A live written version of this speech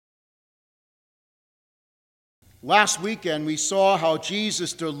Last weekend, we saw how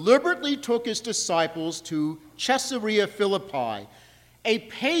Jesus deliberately took his disciples to Caesarea Philippi, a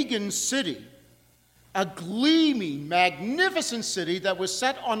pagan city, a gleaming, magnificent city that was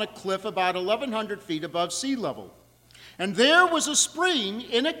set on a cliff about 1,100 feet above sea level. And there was a spring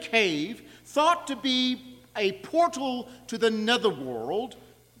in a cave thought to be a portal to the netherworld,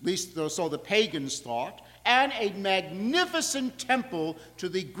 at least so the pagans thought, and a magnificent temple to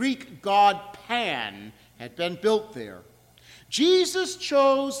the Greek god Pan had been built there. Jesus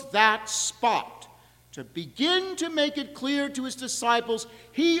chose that spot to begin to make it clear to his disciples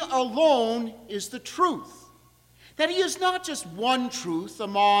he alone is the truth, that he is not just one truth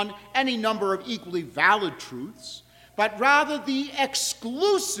among any number of equally valid truths, but rather the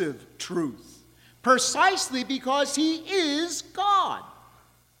exclusive truth, precisely because he is God.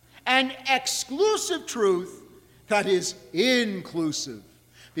 An exclusive truth that is inclusive,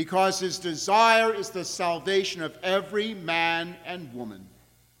 because his desire is the salvation of every man and woman.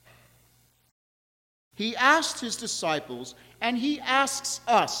 He asked his disciples, and he asks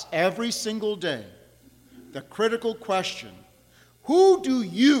us every single day, the critical question, who do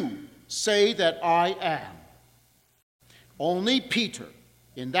you say that I am? Only Peter,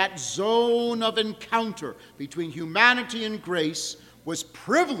 in that zone of encounter between humanity and grace, was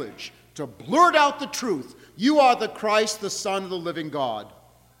privileged to blurt out the truth. You are the Christ, the Son of the living God.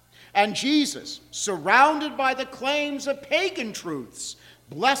 And Jesus, surrounded by the claims of pagan truths,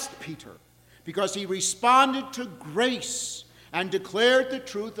 blessed Peter because he responded to grace and declared the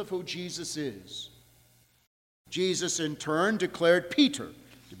truth of who Jesus is. Jesus, in turn, declared Peter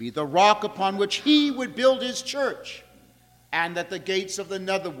to be the rock upon which he would build his church, and that the gates of the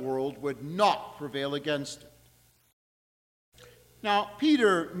netherworld would not prevail against it. Now,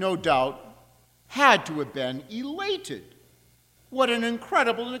 Peter, no doubt, had to have been elated. What an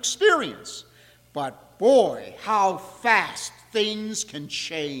incredible experience. But boy, how fast things can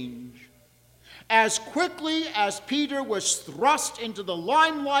change. As quickly as Peter was thrust into the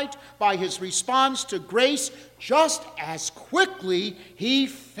limelight by his response to grace, just as quickly he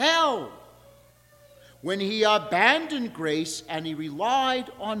fell. When he abandoned grace and he relied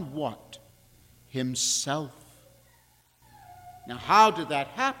on what? Himself. Now, how did that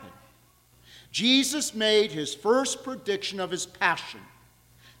happen? Jesus made his first prediction of his passion,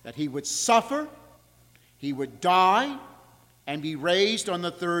 that he would suffer, he would die, and be raised on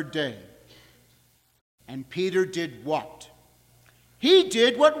the third day. And Peter did what? He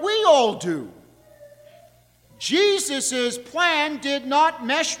did what we all do. Jesus' plan did not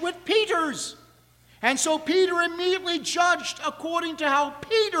mesh with Peter's. And so Peter immediately judged according to how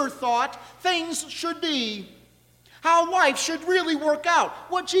Peter thought things should be, how life should really work out,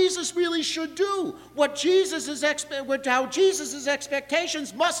 what Jesus really should do, how Jesus'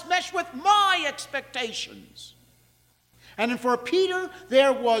 expectations must mesh with my expectations. And for Peter,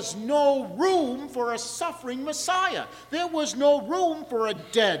 there was no room for a suffering Messiah. There was no room for a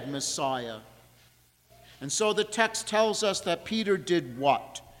dead Messiah. And so the text tells us that Peter did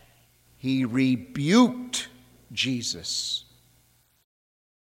what? He rebuked Jesus.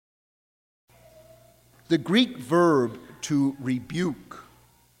 The Greek verb to rebuke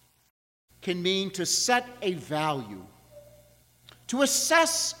can mean to set a value, to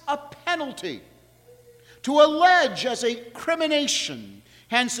assess a penalty, to allege as a crimination,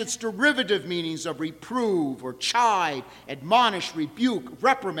 hence its derivative meanings of reprove or chide, admonish, rebuke,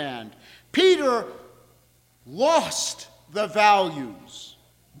 reprimand. Peter lost the values,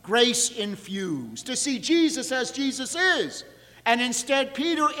 grace infused, to see Jesus as Jesus is. And instead,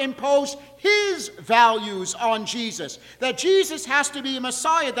 Peter imposed his values on Jesus, that Jesus has to be a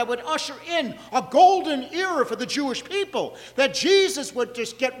Messiah that would usher in a golden era for the Jewish people, that Jesus would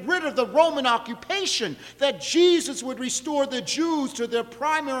just get rid of the Roman occupation, that Jesus would restore the Jews to their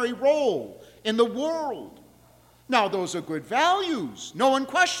primary role in the world. Now, those are good values. No one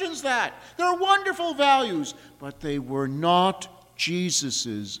questions that. They're wonderful values, but they were not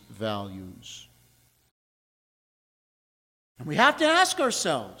Jesus' values. And we have to ask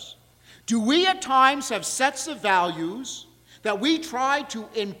ourselves, do we at times have sets of values that we try to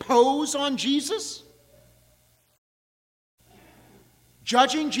impose on Jesus?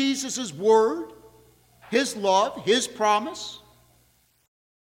 Judging Jesus' word, his love, his promise?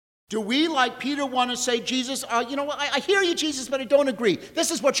 Do we, like Peter, want to say, Jesus, you know what, I hear you, Jesus, but I don't agree.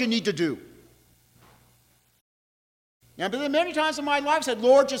 This is what you need to do. Now, but many times in my life, I said,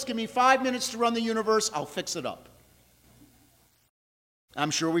 Lord, just give me 5 minutes to run the universe, I'll fix it up. I'm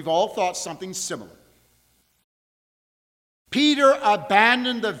sure we've all thought something similar. Peter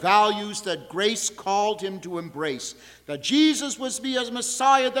abandoned the values that grace called him to embrace, that Jesus was to be a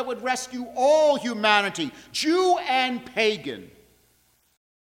Messiah that would rescue all humanity, Jew and pagan,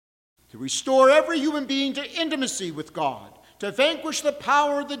 to restore every human being to intimacy with God, to vanquish the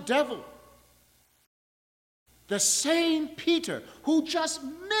power of the devil. The same Peter who just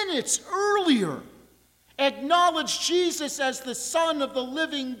minutes earlier acknowledged Jesus as the Son of the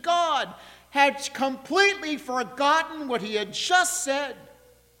living God had completely forgotten what he had just said.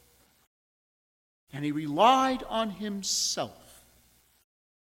 And he relied on himself.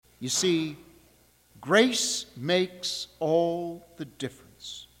 You see, grace makes all the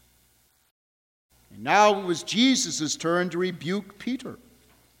difference. And now it was Jesus' turn to rebuke Peter.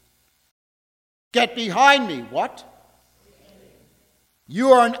 Get behind me, what?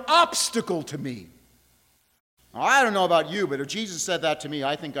 You are an obstacle to me. Now, I don't know about you, but if Jesus said that to me,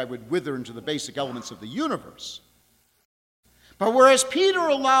 I think I would wither into the basic elements of the universe. But whereas Peter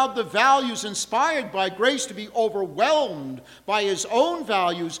allowed the values inspired by grace to be overwhelmed by his own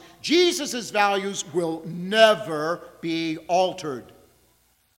values, Jesus' values will never be altered.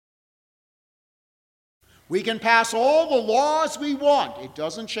 We can pass all the laws we want. It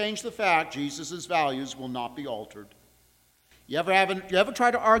doesn't change the fact Jesus' values will not be altered. You ever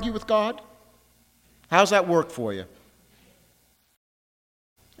try to argue with God? How's that work for you?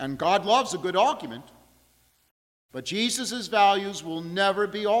 And God loves a good argument. But Jesus' values will never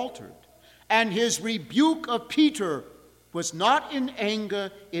be altered. And his rebuke of Peter was not in anger,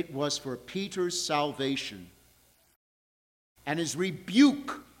 it was for Peter's salvation. And his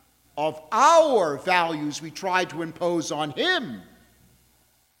rebuke of our values we try to impose on him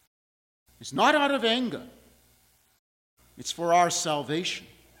is not out of anger. It's for our salvation.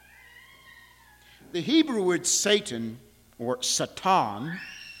 The Hebrew word Satan, or Satan,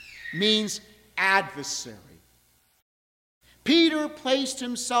 means adversary. Peter placed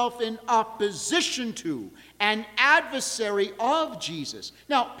himself in opposition to, an adversary of Jesus.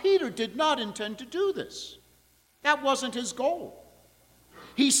 Now, Peter did not intend to do this. That wasn't his goal.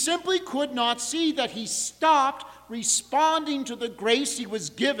 He simply could not see that he stopped responding to the grace he was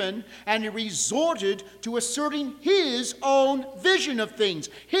given, and he resorted to asserting his own vision of things,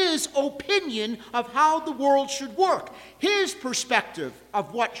 his opinion of how the world should work, his perspective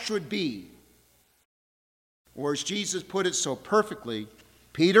of what should be. Or as Jesus put it so perfectly,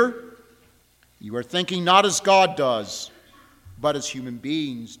 Peter, you are thinking not as God does, but as human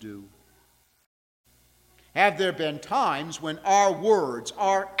beings do. Have there been times when our words,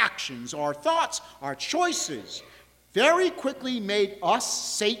 our actions, our thoughts, our choices very quickly made us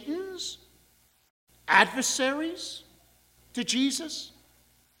Satan's adversaries to Jesus?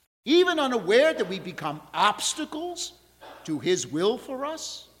 Even unaware that we become obstacles to his will for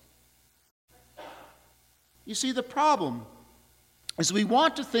us? You see, the problem is we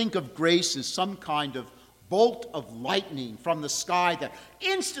want to think of grace as some kind of bolt of lightning from the sky that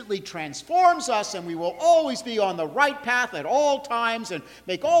instantly transforms us, and we will always be on the right path at all times and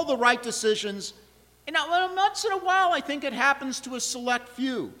make all the right decisions. And now, once in a while, I think it happens to a select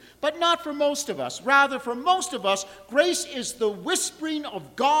few, but not for most of us. Rather, for most of us, grace is the whispering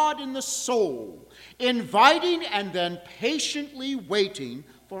of God in the soul, inviting and then patiently waiting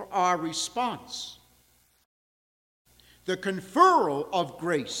for our response. The conferral of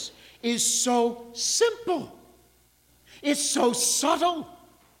grace is so simple, it's so subtle,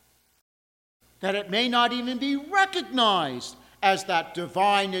 that it may not even be recognized as that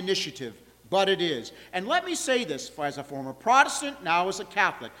divine initiative, but it is. And let me say this, as a former Protestant, now as a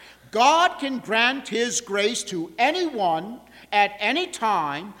Catholic, God can grant his grace to anyone at any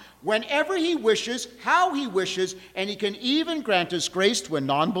time, whenever he wishes, how he wishes, and he can even grant his grace to a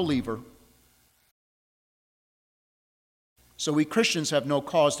non-believer. So we Christians have no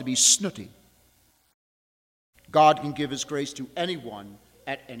cause to be snooty. God can give his grace to anyone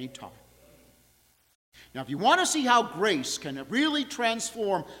at any time. Now, if you want to see how grace can really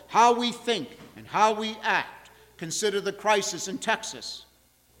transform how we think and how we act, consider the crisis in Texas,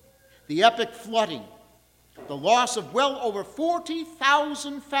 the epic flooding, the loss of well over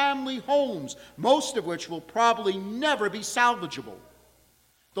 40,000 family homes, most of which will probably never be salvageable,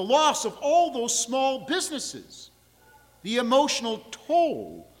 the loss of all those small businesses, the emotional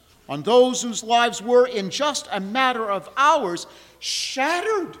toll on those whose lives were, in just a matter of hours,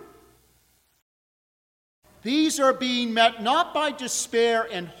 shattered. These are being met not by despair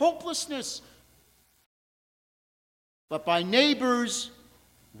and hopelessness, but by neighbors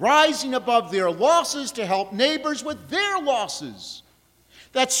rising above their losses to help neighbors with their losses.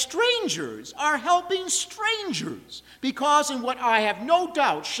 That strangers are helping strangers, because in what I have no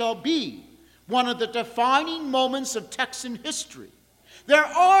doubt shall be one of the defining moments of Texan history. There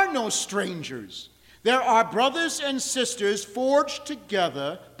are no strangers. There are brothers and sisters forged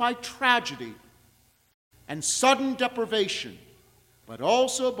together by tragedy and sudden deprivation, but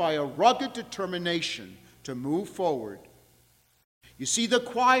also by a rugged determination to move forward. You see the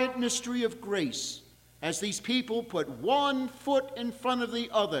quiet mystery of grace as these people put one foot in front of the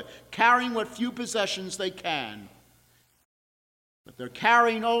other, carrying what few possessions they can. But they're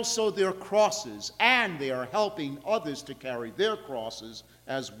carrying also their crosses, and they are helping others to carry their crosses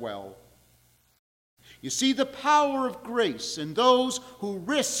as well. You see the power of grace in those who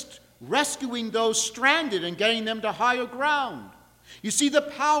risked rescuing those stranded and getting them to higher ground. You see the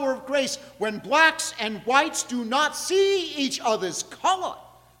power of grace when blacks and whites do not see each other's color,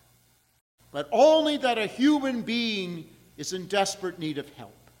 but only that a human being is in desperate need of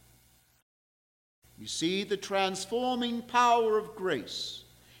help. You see the transforming power of grace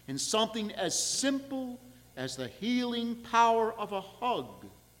in something as simple as the healing power of a hug,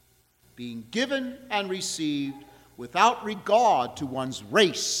 being given and received without regard to one's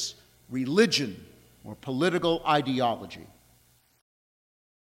race, religion, or political ideology.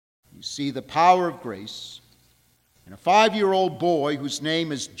 You see the power of grace in a 5-year-old boy whose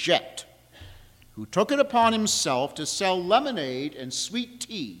name is Jet, who took it upon himself to sell lemonade and sweet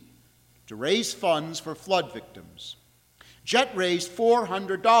tea to raise funds for flood victims. Jet raised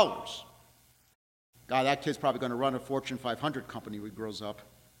 $400. God, that kid's probably going to run a Fortune 500 company when he grows up.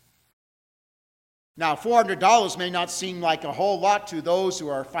 Now, $400 may not seem like a whole lot to those who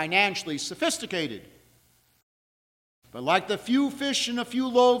are financially sophisticated. But like the few fish and a few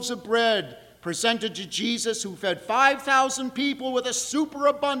loaves of bread presented to Jesus, who fed 5,000 people with a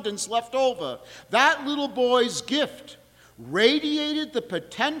superabundance left over, that little boy's gift radiated the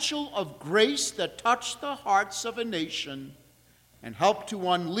potential of grace that touched the hearts of a nation and helped to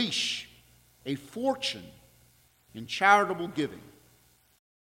unleash a fortune in charitable giving.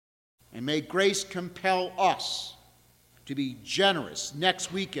 And may grace compel us to be generous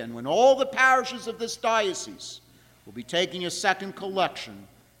next weekend when all the parishes of this diocese will be taking a second collection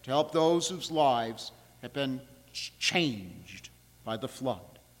to help those whose lives have been changed by the flood.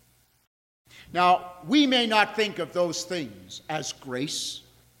 Now, we may not think of those things as grace,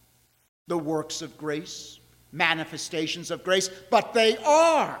 the works of grace, manifestations of grace, but they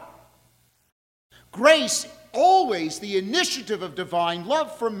are. Grace, always the initiative of divine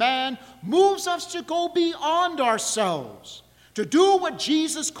love for man, moves us to go beyond ourselves, to do what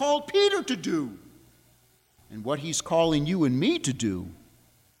Jesus called Peter to do, and what he's calling you and me to do,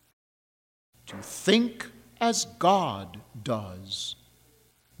 to think as God does,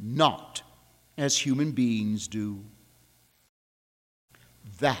 not as human beings do.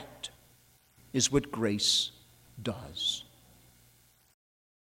 That is what grace does.